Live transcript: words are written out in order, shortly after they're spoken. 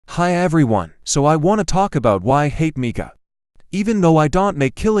Hi everyone, so I wanna talk about why I hate Mika. Even though I don't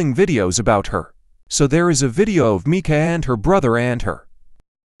make killing videos about her. So there is a video of Mika and her brother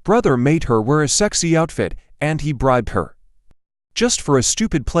made her wear a sexy outfit, and he bribed her. Just for a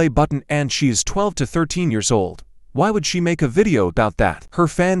stupid play button, and she is 12 to 13 years old. Why would she make a video about that? Her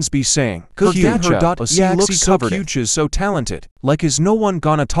fans be saying, her looks so cute, she's so talented. Like, is no one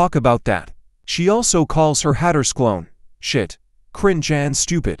gonna talk about that? She also calls her haters clone. Shit. Cringe and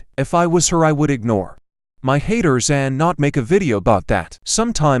stupid. If I was her, I would ignore my haters and not make a video about that.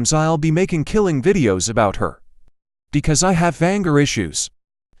 Sometimes I'll be making killing videos about her. Because I have anger issues.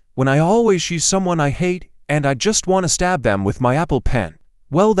 When I always see someone I hate, and I just wanna stab them with my Apple Pen.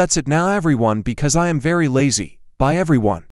 Well, that's it now everyone, because I am very lazy. Bye everyone.